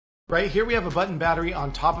Right here we have a button battery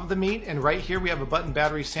on top of the meat, and right here we have a button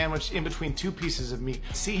battery sandwiched in between two pieces of meat.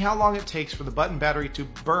 See how long it takes for the button battery to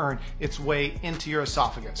burn its way into your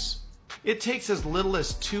esophagus. It takes as little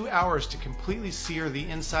as 2 hours to completely sear the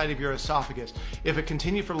inside of your esophagus. If it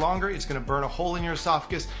continues for longer, it's going to burn a hole in your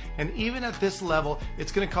esophagus, and even at this level,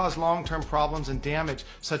 it's going to cause long-term problems and damage,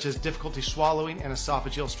 such as difficulty swallowing and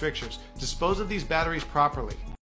esophageal strictures. Dispose of these batteries properly.